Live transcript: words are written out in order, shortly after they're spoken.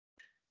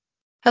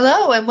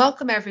Hello and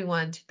welcome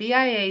everyone to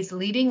BIA's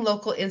Leading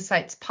Local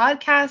Insights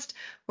podcast,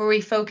 where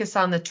we focus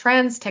on the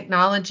trends,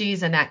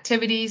 technologies, and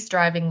activities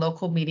driving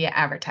local media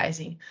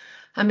advertising.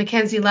 I'm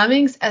Mackenzie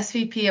Lemmings,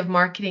 SVP of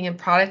Marketing and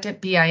Product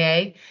at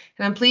BIA, and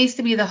I'm pleased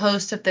to be the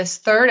host of this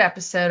third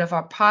episode of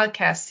our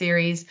podcast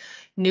series,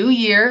 New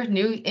Year,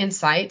 New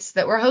Insights,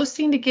 that we're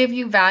hosting to give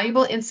you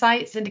valuable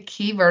insights into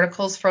key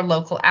verticals for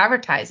local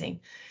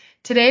advertising.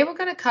 Today, we're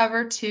going to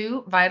cover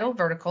two vital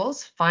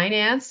verticals,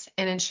 finance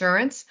and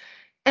insurance,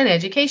 and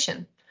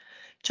education.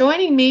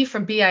 Joining me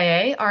from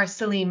BIA are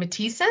Celine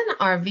Mathieson,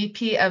 our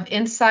VP of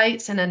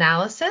Insights and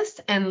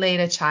Analysis, and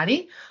Leda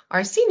Chadi,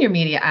 our Senior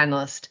Media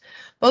Analyst.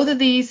 Both of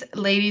these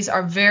ladies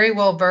are very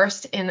well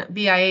versed in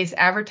BIA's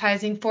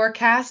advertising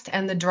forecast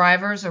and the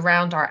drivers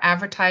around our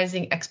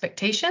advertising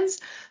expectations,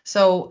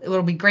 so it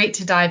will be great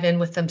to dive in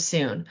with them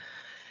soon.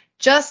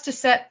 Just to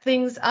set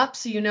things up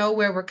so you know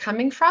where we're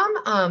coming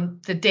from,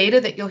 the data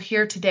that you'll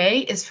hear today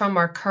is from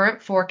our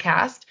current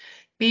forecast.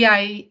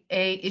 BIA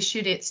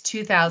issued its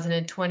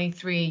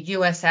 2023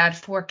 U.S. ad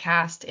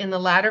forecast in the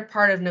latter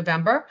part of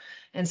November,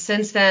 and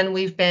since then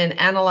we've been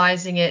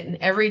analyzing it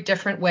in every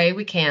different way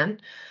we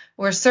can.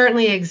 We're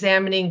certainly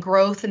examining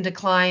growth and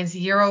declines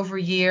year over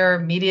year,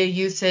 media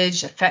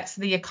usage, effects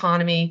of the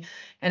economy,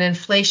 and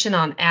inflation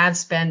on ad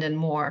spend and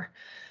more.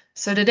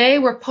 So today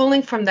we're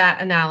pulling from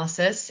that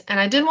analysis, and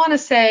I did want to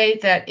say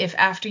that if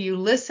after you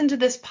listen to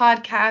this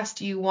podcast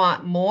you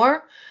want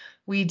more,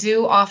 we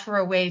do offer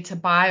a way to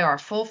buy our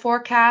full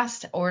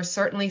forecast or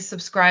certainly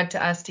subscribe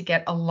to us to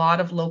get a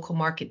lot of local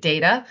market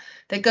data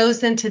that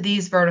goes into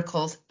these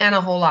verticals and a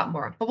whole lot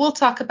more. But we'll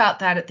talk about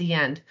that at the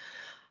end.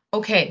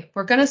 Okay,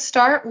 we're going to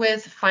start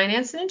with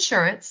finance and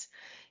insurance.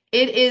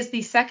 It is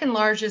the second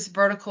largest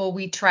vertical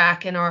we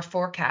track in our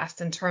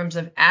forecast in terms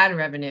of ad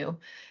revenue.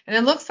 And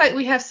it looks like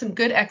we have some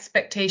good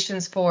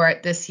expectations for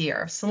it this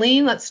year.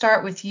 Celine, let's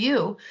start with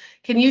you.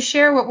 Can you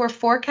share what we're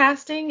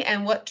forecasting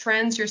and what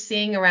trends you're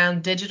seeing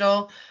around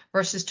digital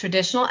versus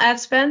traditional ad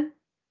spend?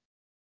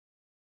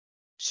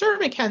 Sure,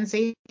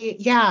 Mackenzie.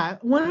 Yeah,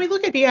 when we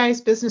look at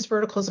BI's business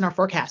verticals in our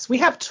forecast, we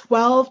have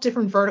 12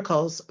 different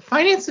verticals.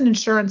 Finance and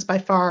insurance by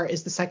far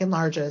is the second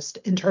largest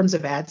in terms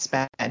of ad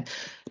spend,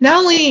 not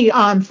only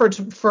for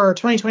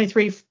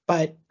 2023,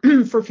 but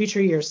for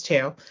future years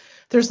too.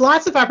 There's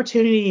lots of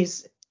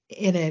opportunities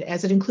in it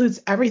as it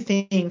includes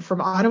everything from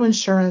auto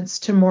insurance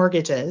to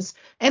mortgages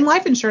and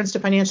life insurance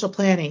to financial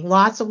planning.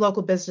 Lots of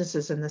local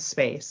businesses in this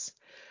space.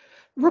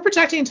 We're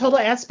projecting total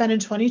ad spend in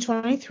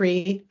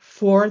 2023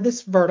 for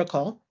this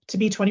vertical to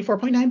be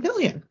 24.9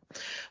 billion,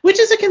 which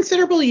is a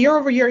considerable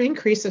year-over-year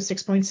increase of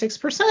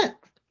 6.6%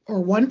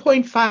 or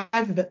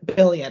 1.5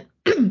 billion.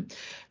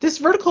 This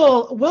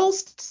vertical will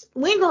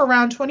linger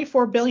around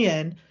 24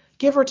 billion,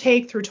 give or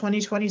take, through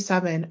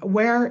 2027,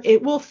 where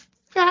it will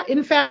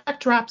in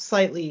fact drop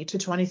slightly to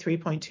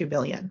 23.2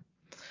 billion.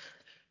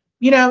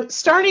 You know,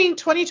 starting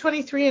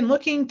 2023 and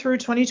looking through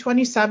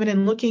 2027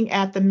 and looking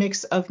at the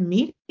mix of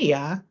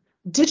media,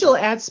 digital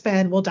ad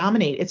spend will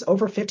dominate. It's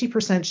over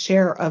 50%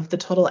 share of the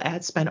total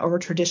ad spend over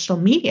traditional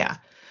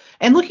media.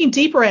 And looking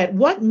deeper at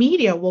what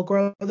media will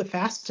grow the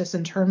fastest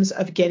in terms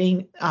of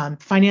getting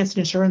finance and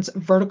insurance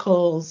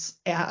verticals,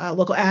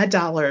 local ad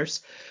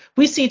dollars,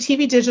 we see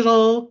TV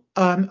digital,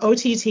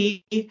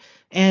 OTT,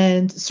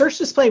 and search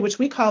display, which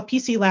we call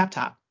PC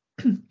laptop,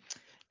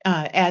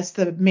 as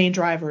the main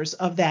drivers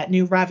of that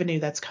new revenue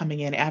that's coming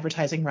in,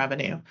 advertising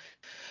revenue.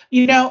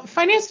 You know,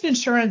 finance and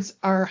insurance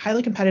are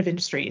highly competitive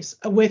industries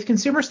with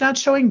consumers not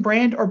showing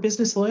brand or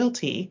business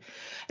loyalty.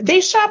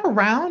 They shop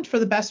around for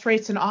the best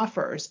rates and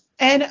offers.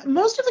 And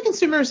most of the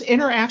consumers'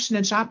 interaction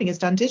and shopping is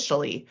done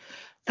digitally.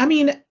 I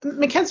mean,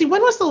 Mackenzie,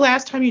 when was the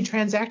last time you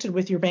transacted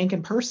with your bank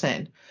in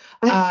person?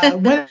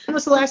 When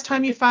was the last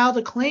time you filed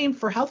a claim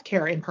for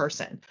healthcare in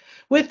person?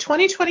 With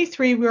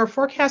 2023, we are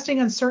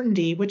forecasting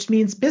uncertainty, which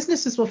means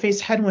businesses will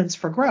face headwinds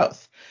for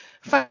growth.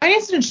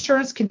 Finance and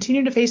insurance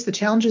continue to face the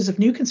challenges of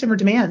new consumer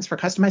demands for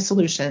customized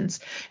solutions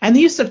and the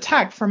use of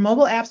tech from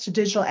mobile apps to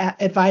digital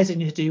advising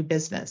to do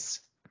business.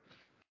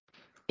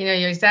 You know,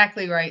 you're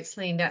exactly right,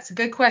 Celine. That's a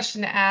good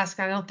question to ask.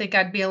 I don't think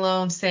I'd be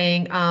alone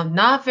saying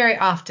not very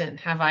often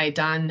have I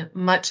done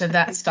much of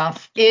that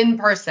stuff in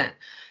person.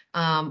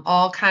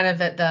 All kind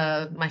of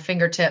at my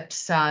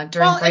fingertips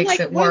during breaks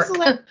at work.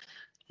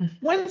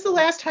 When's the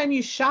last time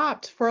you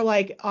shopped for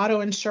like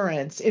auto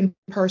insurance in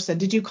person?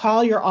 Did you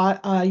call your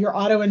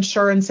auto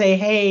insurer and say,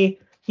 hey,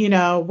 you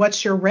know,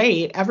 what's your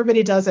rate?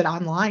 Everybody does it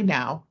online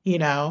now, you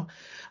know.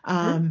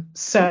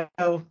 So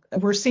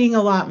we're seeing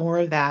a lot more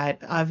of that.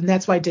 And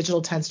that's why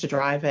digital tends to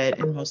drive it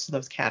in most of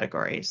those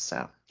categories.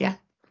 So, yeah.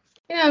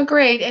 Yeah,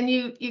 great. And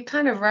you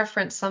kind of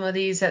referenced some of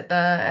these at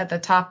the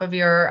top of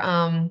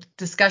your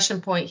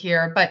discussion point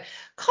here, but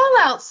call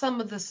out some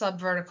of the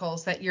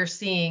subverticals that you're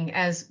seeing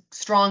as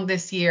strong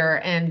this year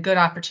and good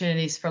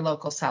opportunities for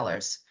local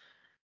sellers.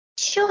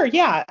 Sure,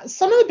 yeah.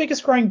 Some of the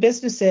biggest growing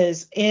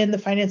businesses in the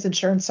finance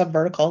insurance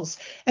subverticals,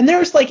 and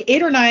there's like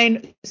 8 or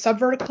 9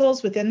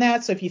 subverticals within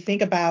that. So if you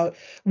think about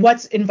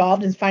what's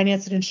involved in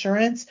finance and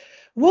insurance,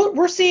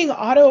 We're seeing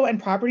auto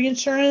and property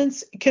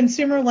insurance,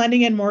 consumer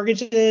lending and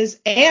mortgages,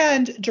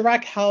 and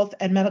direct health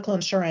and medical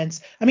insurance.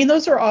 I mean,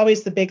 those are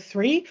always the big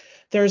three.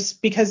 There's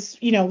because,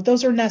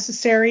 those are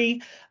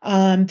necessary.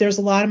 There's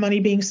a lot of money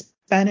being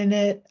spent in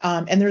it,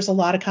 and there's a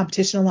lot of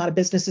competition, a lot of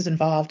businesses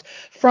involved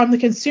from the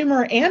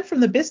consumer and from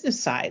the business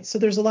side. So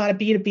there's a lot of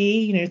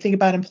B2B, think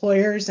about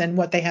employers and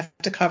what they have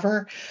to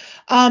cover.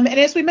 And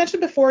as we mentioned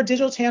before,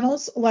 digital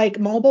channels like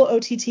mobile,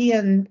 OTT,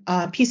 and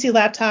PC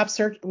laptop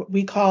search,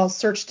 we call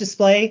search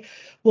display,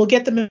 will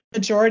get the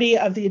majority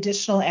of the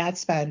additional ad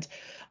spend.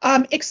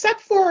 Except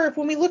for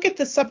when we look at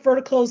the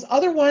subverticals,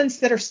 other ones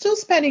that are still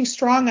spending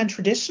strong on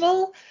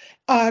traditional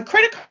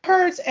credit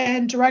cards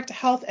and direct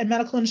health and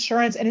medical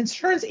insurance and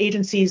insurance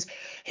agencies,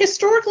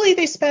 historically,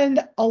 they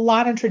spend a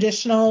lot on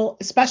traditional,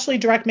 especially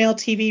direct mail,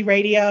 TV,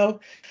 radio.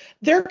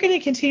 They're going to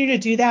continue to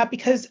do that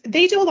because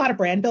they do a lot of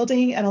brand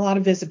building and a lot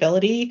of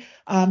visibility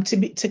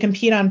to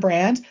compete on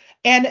brand.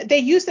 And they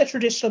use that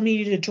traditional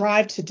media to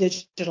drive to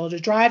digital, to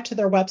drive to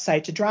their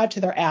website, to drive to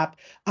their app,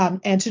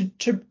 and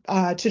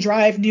to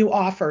drive new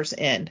offers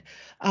in.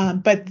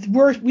 But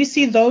we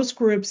see those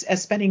groups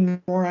as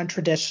spending more on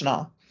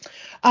traditional.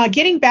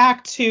 Getting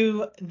back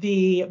to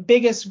the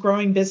biggest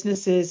growing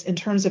businesses in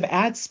terms of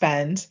ad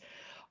spend,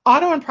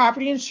 auto and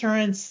property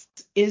insurance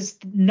is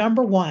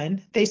number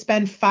one. They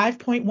spend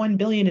 $5.1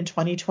 billion in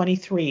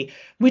 2023,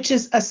 which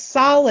is a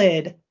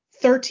solid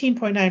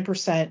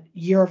 13.9%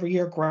 year over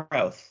year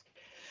growth.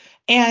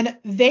 And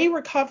they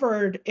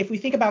recovered, if we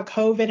think about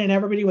COVID and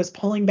everybody was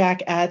pulling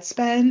back ad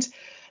spend,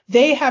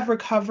 they have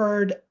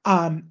recovered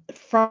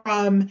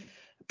from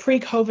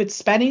pre-COVID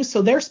spending.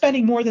 So they're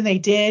spending more than they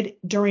did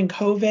during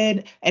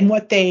COVID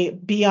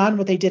and beyond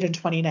what they did in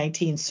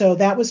 2019. So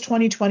that was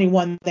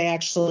 2021. They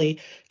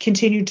actually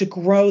continued to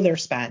grow their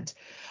spend.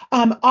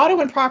 Auto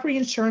and property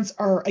insurance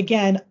are,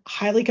 again,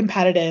 highly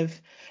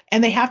competitive,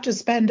 and they have to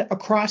spend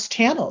across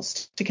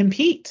channels to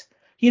compete.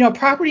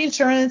 Property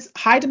insurance,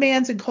 high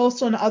demands in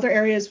coastal and other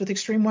areas with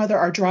extreme weather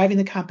are driving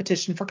the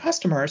competition for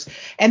customers.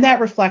 And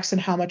that reflects in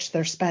how much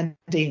they're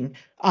spending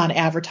on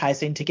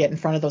advertising to get in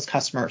front of those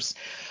customers.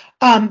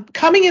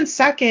 Coming in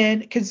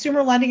second,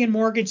 consumer lending and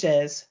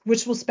mortgages,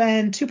 which will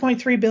spend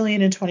 $2.3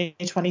 billion in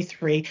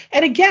 2023.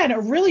 And again, a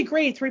really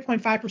great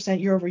 3.5%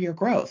 year over year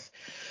growth.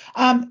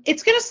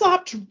 It's going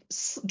to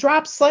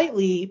drop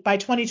slightly by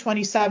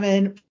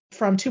 2027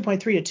 from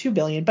 2.3 to 2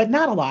 billion, but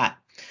not a lot.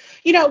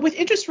 With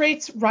interest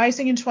rates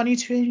rising in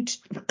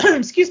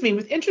 2022,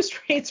 with interest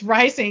rates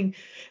rising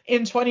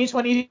in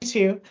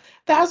 2022,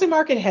 the housing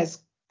market has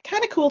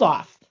kind of cooled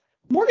off.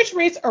 Mortgage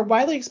rates are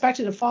widely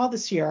expected to fall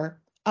this year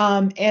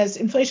as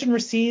inflation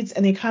recedes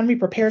and the economy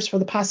prepares for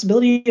the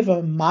possibility of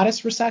a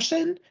modest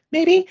recession,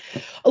 maybe.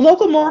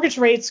 Local mortgage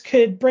rates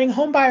could bring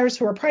home buyers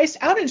who are priced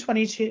out in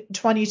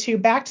 2022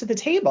 back to the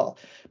table.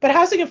 But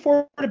housing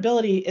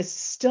affordability is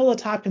still a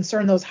top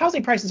concern. Those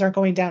housing prices aren't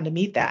going down to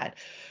meet that.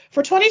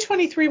 For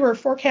 2023, we're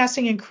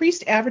forecasting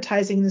increased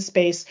advertising in the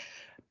space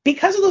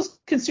because of those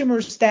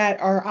consumers that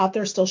are out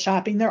there still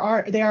shopping. They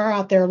are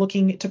out there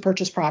looking to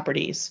purchase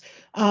properties,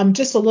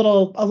 just a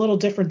little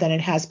different than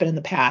it has been in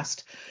the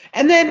past.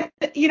 And then,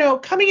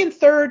 coming in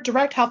third,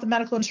 direct health and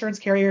medical insurance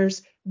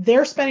carriers.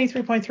 They're spending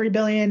 $3.3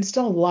 billion,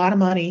 still a lot of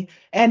money.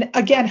 And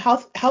again,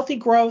 healthy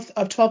growth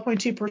of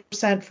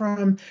 12.2%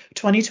 from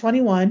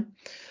 2021.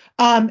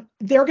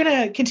 They're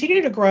going to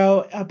continue to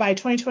grow. By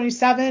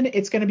 2027,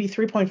 it's going to be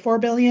 $3.4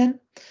 billion.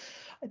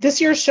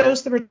 This year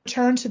shows the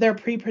return to their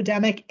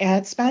pre-pandemic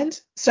ad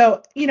spend.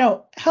 So,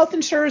 health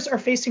insurers are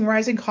facing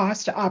rising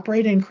costs to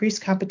operate and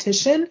increased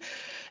competition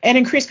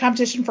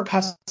for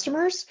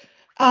customers.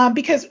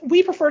 Because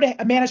we prefer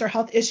to manage our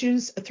health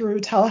issues through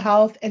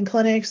telehealth and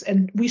clinics,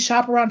 and we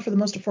shop around for the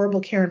most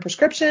affordable care and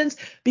prescriptions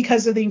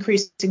because of the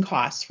increasing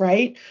costs,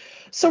 right?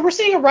 So we're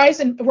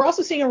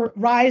also seeing a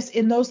rise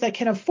in those that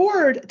can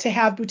afford to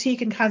have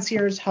boutique and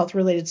concierge health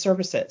related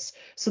services.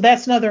 So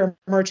that's another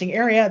emerging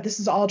area. This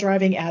is all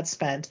driving ad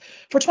spend.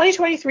 For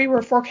 2023,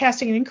 we're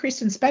forecasting an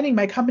increase in spending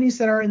by companies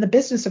that are in the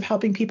business of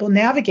helping people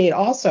navigate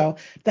also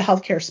the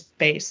healthcare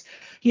space.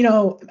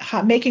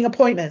 Making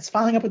appointments,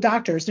 following up with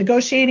doctors,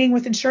 negotiating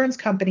with insurance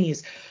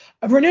companies,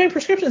 renewing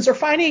prescriptions, or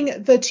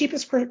finding the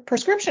cheapest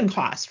prescription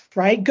cost,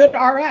 right?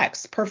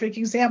 GoodRx, perfect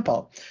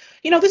example.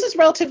 This is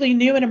relatively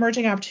new and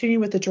emerging opportunity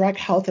with the direct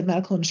health and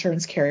medical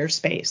insurance carrier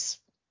space.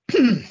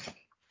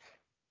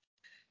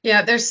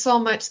 Yeah, there's so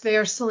much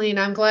there, Celine.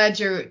 I'm glad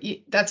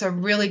that's a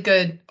really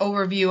good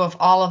overview of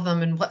all of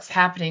them and what's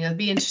happening. It'll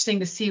be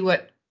interesting to see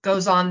what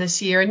goes on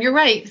this year. And you're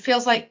right, it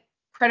feels like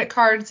credit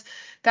cards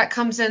that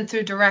comes in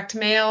through direct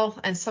mail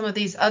and some of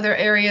these other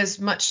areas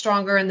much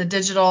stronger in the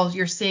digital.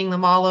 You're seeing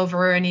them all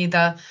over any of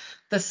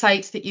the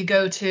sites that you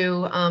go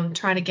to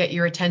trying to get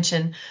your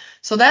attention.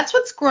 So that's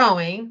what's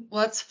growing.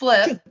 Let's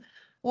flip.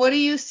 What do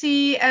you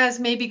see as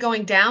maybe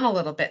going down a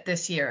little bit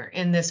this year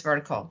in this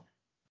vertical?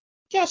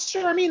 Yeah,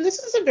 sure. I mean, this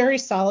is a very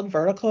solid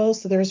vertical,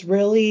 so there's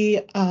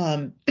really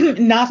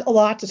not a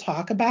lot to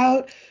talk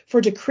about.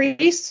 For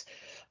decrease,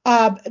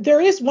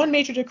 There is one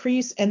major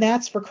decrease, and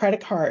that's for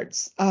credit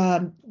cards.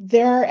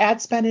 Their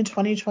ad spend in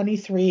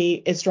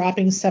 2023 is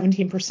dropping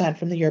 17%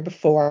 from the year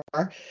before.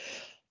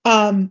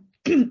 Um,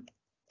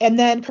 and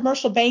then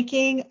commercial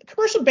banking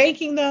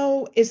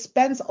though, it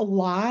spends a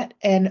lot,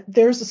 and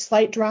there's a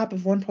slight drop of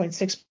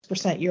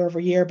 1.6% year over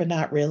year, but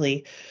not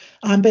really.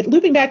 But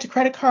looping back to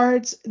credit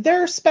cards,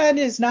 their spend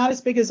is not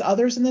as big as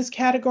others in this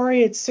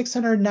category. It's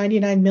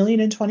 699 million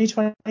in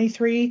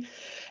 2023,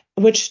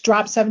 which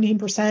dropped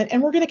 17%.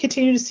 And we're going to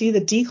continue to see the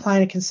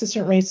decline at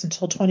consistent rates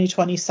until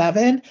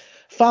 2027,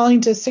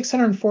 falling to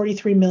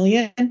 643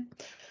 million.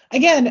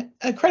 Again,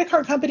 credit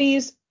card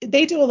companies,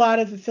 they do a lot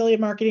of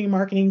affiliate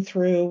marketing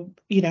through,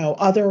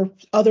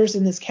 others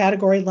in this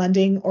category,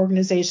 lending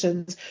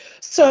organizations.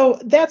 So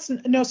that's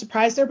no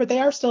surprise there, but they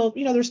are still,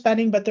 they're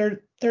spending, but they're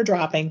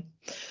dropping.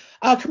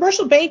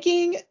 Commercial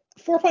banking,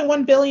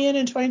 4.1 billion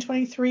in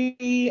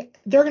 2023.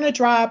 They're going to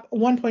drop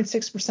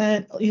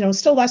 1.6%,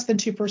 still less than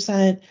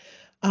 2%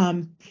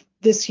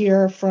 this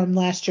year from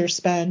last year's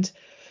spend.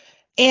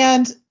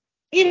 And,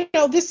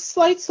 this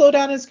slight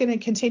slowdown is going to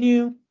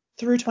continue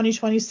through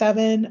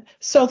 2027.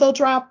 So they'll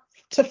drop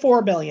to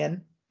 4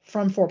 billion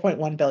from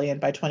 4.1 billion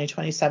by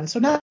 2027. So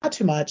not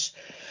too much.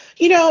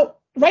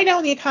 Right now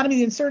in the economy,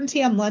 the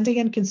uncertainty on lending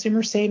and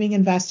consumer saving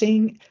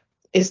investing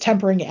is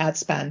tempering ad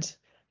spend.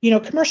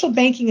 Commercial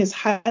banking is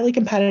highly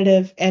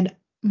competitive and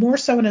more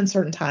so in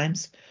uncertain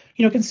times.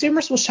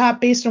 Consumers will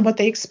shop based on what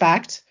they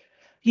expect.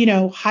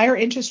 Higher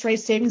interest rate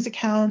savings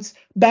accounts,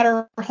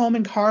 better home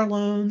and car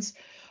loans,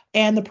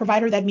 and the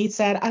provider that meets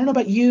that. I don't know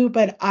about you,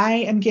 but I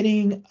am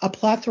getting a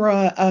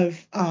plethora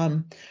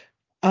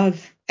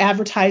of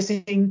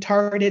advertising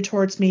targeted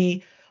towards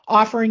me,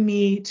 offering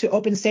me to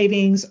open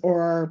savings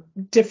or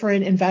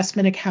different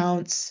investment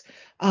accounts,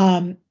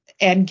 and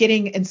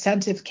getting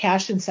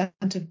cash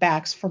incentive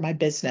backs for my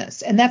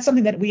business. And that's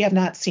something that we have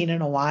not seen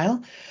in a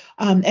while.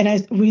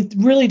 We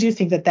really do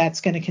think that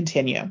that's going to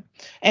continue.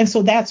 And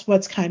so that's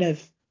what's kind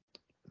of,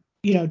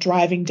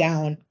 driving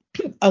down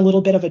a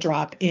little bit of a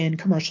drop in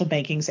commercial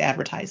banking's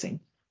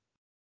advertising.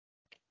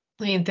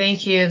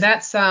 Thank you.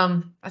 That's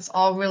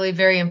all really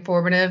very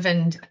informative,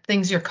 and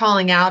things you're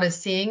calling out as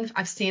seeing.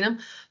 I've seen them. I'm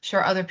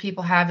sure other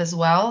people have as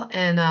well,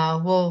 and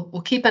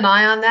we'll keep an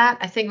eye on that.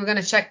 I think we're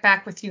going to check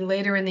back with you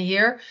later in the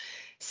year,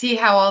 see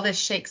how all this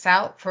shakes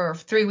out. For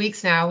 3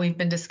 weeks now, we've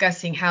been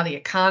discussing how the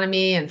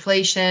economy,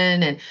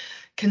 inflation, and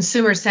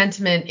consumer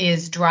sentiment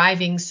is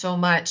driving so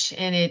much,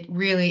 and it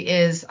really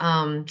is.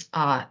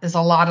 There's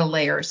a lot of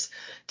layers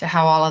to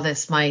how all of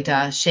this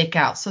might shake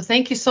out. So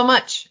thank you so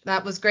much.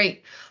 That was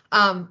great.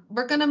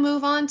 We're going to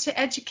move on to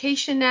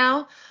education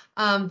now.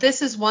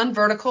 This is one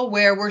vertical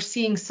where we're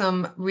seeing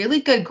some really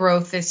good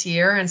growth this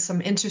year and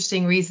some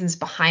interesting reasons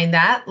behind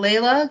that.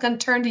 Layla, going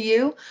to turn to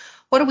you.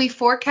 What are we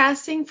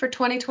forecasting for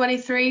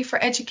 2023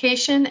 for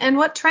education, and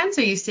what trends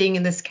are you seeing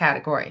in this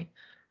category?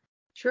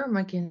 Sure,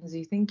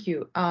 Mackenzie, thank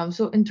you.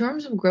 So in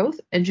terms of growth,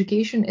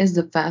 education is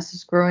the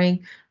fastest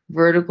growing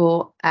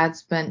vertical ad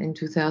spend in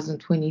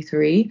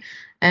 2023,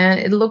 and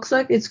it looks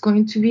like it's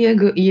going to be a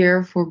good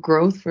year for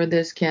growth for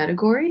this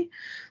category.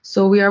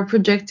 So we are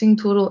projecting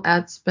total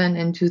ad spend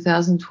in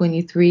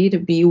 2023 to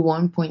be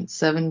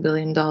 $1.7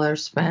 billion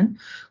spent,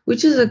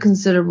 which is a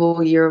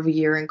considerable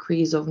year-over-year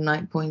increase of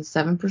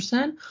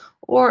 9.7%,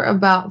 or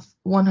about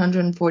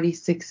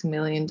 $146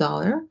 million.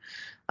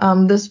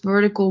 This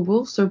vertical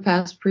will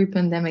surpass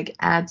pre-pandemic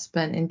ad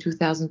spend in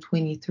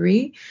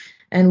 2023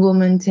 and will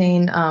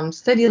maintain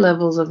steady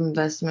levels of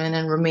investment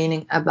and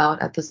remaining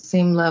about at the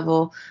same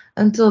level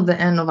until the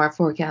end of our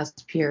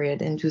forecast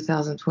period in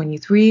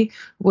 2023,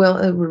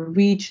 where it will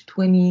reach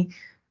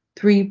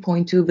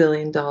 $23.2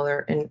 billion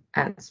in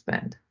ad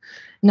spend.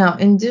 Now,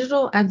 in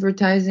digital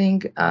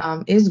advertising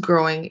is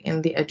growing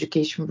in the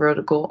education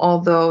vertical,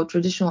 although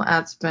traditional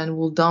ad spend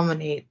will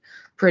dominate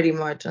pretty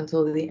much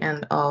until the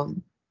end of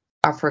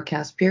our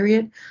forecast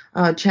period.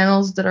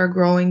 Channels that are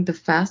growing the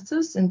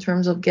fastest in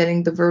terms of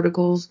getting the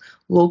vertical's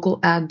local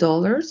ad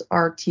dollars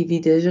are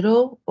TV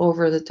digital,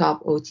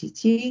 over-the-top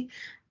OTT,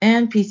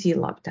 and PC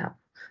laptop.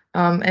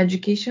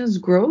 Education's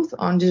growth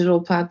on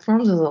digital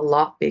platforms is a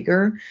lot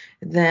bigger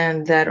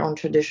than that on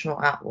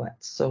traditional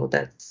outlets. So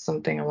that's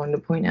something I wanted to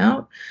point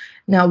out.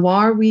 Now,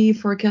 why are we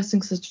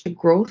forecasting such a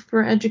growth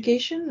for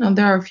education? Now,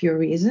 there are a few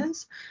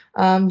reasons.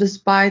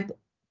 Despite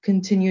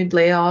continued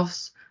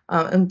layoffs,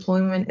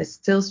 employment is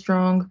still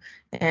strong,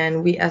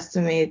 and we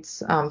estimate,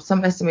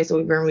 some estimates that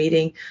we've been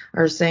reading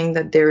are saying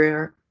that there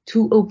are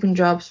 2 open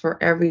jobs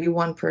for every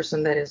 1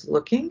 person that is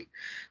looking.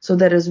 So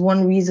that is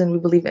one reason we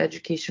believe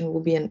education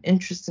will be an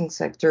interesting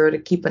sector to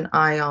keep an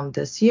eye on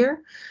this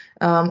year.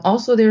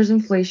 Also, there's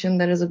inflation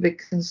that is a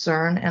big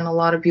concern, and a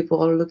lot of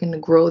people are looking to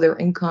grow their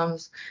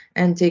incomes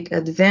and take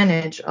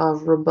advantage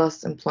of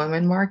robust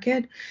employment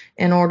market.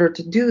 In order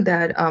to do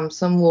that,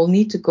 some will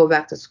need to go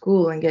back to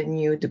school and get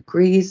new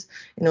degrees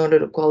in order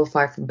to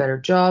qualify for better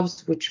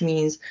jobs, which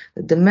means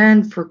the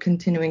demand for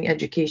continuing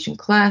education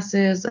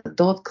classes,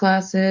 adult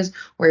classes,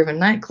 or even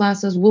night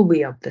classes will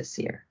be up this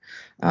year.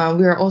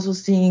 We are also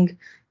seeing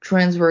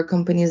trends where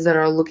companies that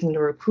are looking to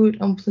recruit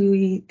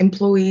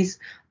employees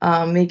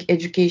make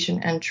education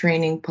and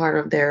training part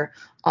of their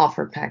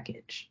offer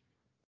package.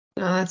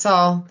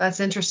 That's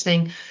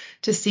interesting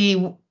to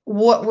see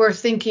what we're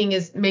thinking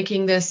is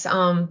making this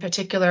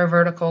particular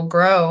vertical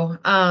grow.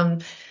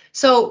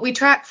 So we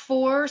track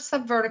 4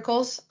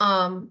 subverticals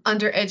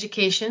under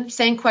education.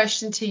 Same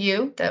question to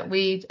you that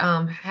we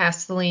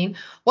asked Celine.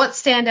 What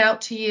stand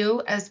out to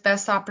you as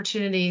best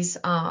opportunities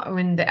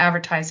in the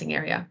advertising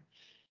area?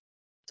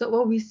 So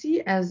what we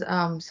see as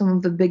some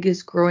of the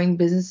biggest growing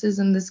businesses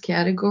in this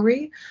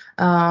category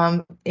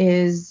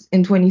is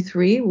in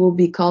 23 will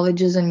be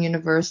colleges and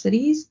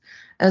universities,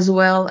 as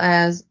well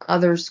as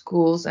other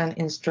schools and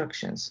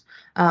instructions,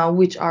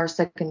 which are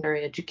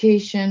secondary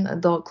education,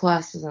 adult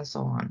classes, and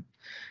so on.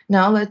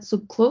 Now let's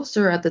look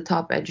closer at the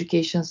top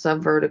education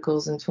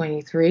subverticals in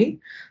 23.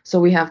 So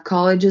we have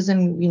colleges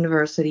and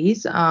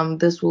universities.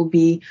 This will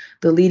be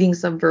the leading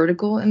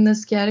subvertical in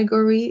this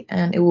category,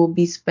 and it will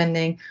be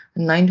spending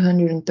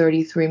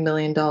 $933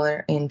 million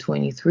in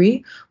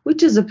 23,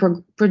 which is a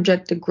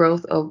projected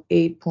growth of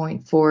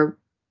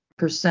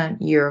 8.4%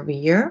 year over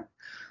year.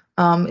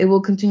 It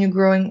will continue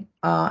growing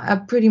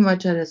at pretty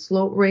much at a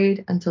slow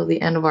rate until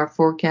the end of our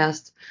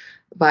forecast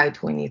by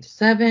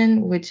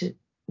 27, which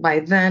by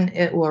then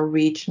it will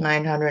reach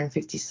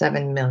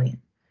 957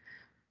 million.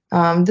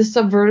 This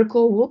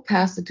subvertical will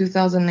pass the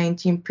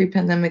 2019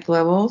 pre-pandemic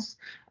levels,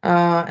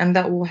 and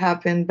that will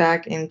happen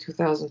back in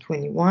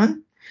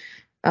 2021.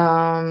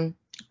 The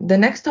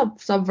next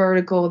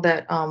subvertical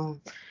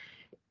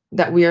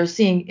that we are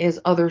seeing is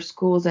other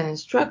schools and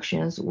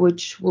instructions,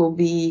 which will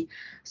be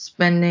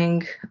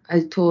spending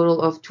a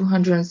total of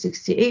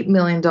 $268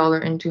 million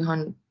in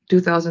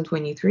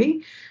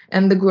 2023,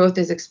 and the growth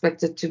is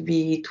expected to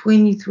be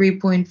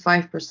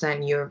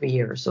 23.5% year over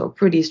year. So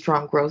pretty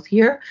strong growth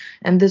here,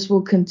 and this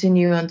will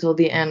continue until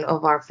the end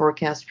of our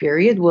forecast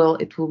period. Well,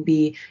 it will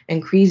be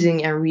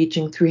increasing and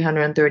reaching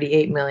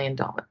 $338 million.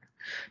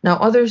 Now,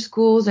 other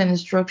schools and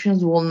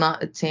instructions will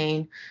not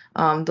attain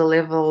the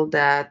level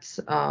that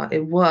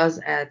it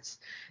was at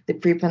the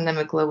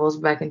pre-pandemic levels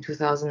back in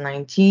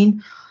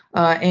 2019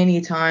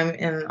 anytime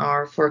in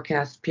our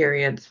forecast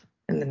period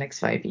in the next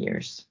 5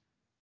 years.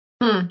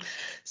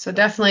 So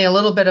definitely a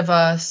little bit of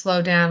a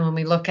slowdown when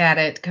we look at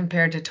it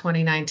compared to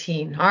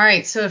 2019. All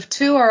right, so if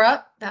 2 are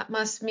up, that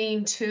must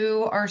mean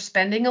 2 are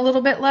spending a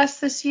little bit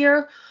less this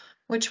year.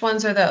 Which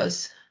ones are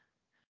those?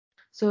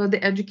 So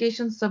the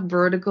education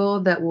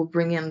subvertical that will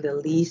bring in the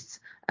least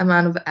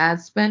amount of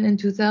ad spend in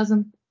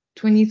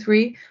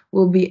 2023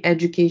 will be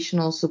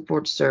educational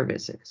support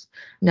services.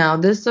 Now,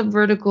 this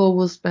subvertical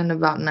will spend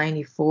about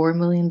 $94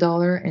 million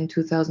in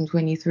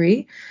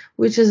 2023,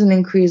 which is an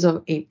increase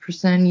of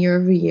 8% year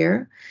over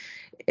year.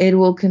 It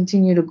will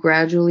continue to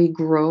gradually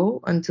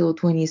grow until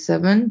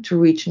 27 to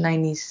reach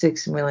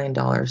 $96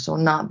 million, so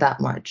not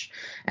that much.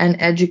 And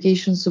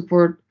education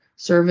support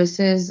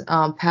services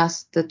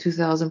past the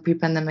 2000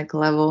 pre-pandemic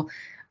level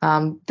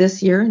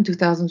this year in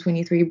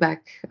 2023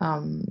 back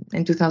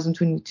in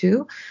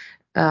 2022.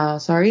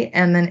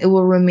 And then it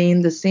will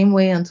remain the same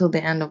way until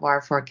the end of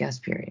our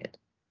forecast period.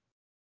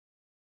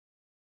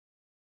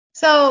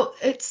 So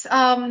it's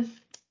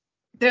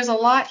there's a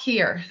lot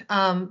here.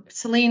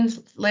 Celine,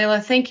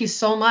 Layla, thank you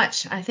so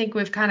much. I think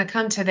we've kind of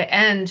come to the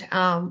end.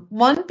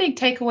 One big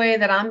takeaway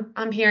that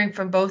I'm hearing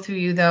from both of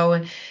you,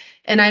 though,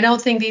 and I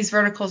don't think these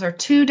verticals are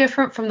too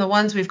different from the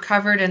ones we've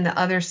covered in the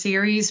other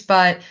series,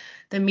 but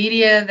the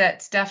media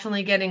that's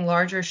definitely getting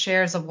larger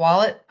shares of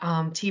wallet,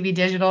 TV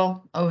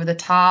digital, over the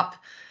top,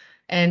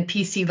 and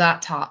PC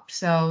laptop.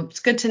 So it's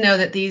good to know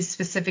that these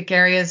specific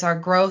areas are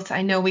growth.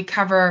 I know we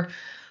cover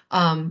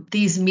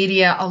these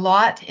media a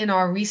lot in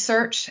our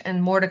research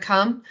and more to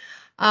come.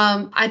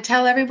 I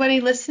tell everybody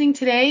listening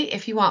today,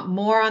 if you want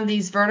more on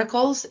these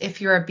verticals,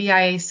 if you're a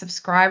BIA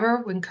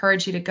subscriber, we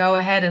encourage you to go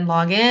ahead and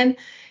log in.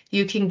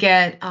 You can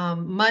get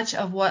much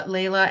of what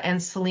Layla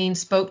and Celine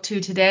spoke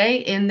to today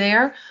in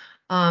there,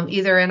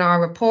 either in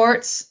our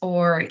reports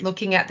or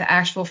looking at the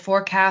actual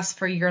forecast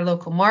for your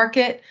local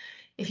market.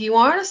 If you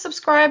aren't a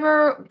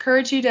subscriber, I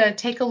encourage you to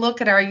take a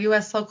look at our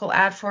U.S. local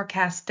ad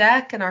forecast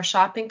deck and our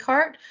shopping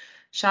cart,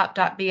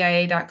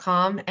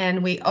 shop.bia.com,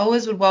 and we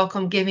always would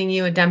welcome giving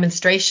you a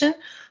demonstration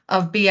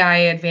of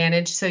BIA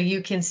Advantage so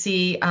you can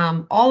see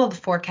all of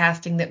the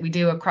forecasting that we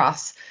do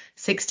across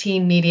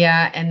 16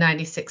 media and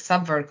 96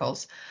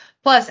 subverticals.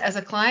 Plus, as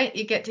a client,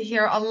 you get to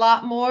hear a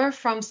lot more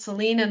from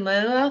Celine and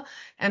Layla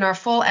and our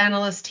full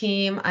analyst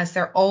team, as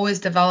they're always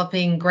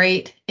developing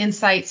great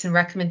insights and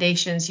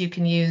recommendations you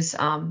can use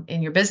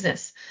in your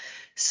business.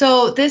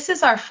 So this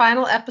is our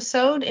final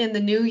episode in the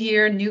New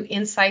Year, New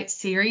Insights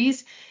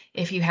series.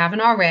 If you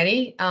haven't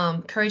already,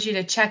 encourage you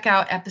to check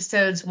out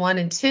episodes 1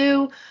 and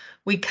 2.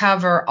 We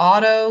cover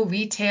auto,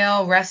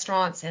 retail,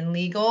 restaurants, and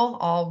legal,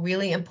 all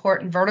really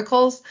important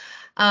verticals.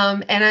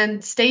 And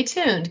then stay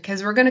tuned,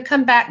 because we're going to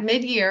come back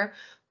mid-year.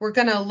 We're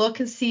going to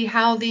look and see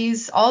how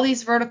all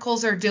these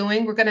verticals are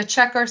doing. We're going to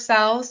check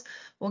ourselves.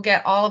 We'll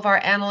get all of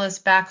our analysts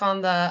back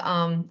on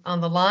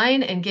the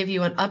line and give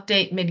you an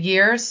update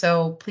mid-year.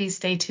 So please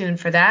stay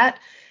tuned for that.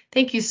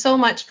 Thank you so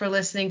much for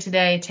listening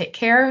today. Take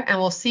care, and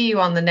we'll see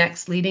you on the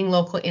next Leading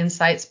Local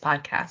Insights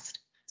podcast.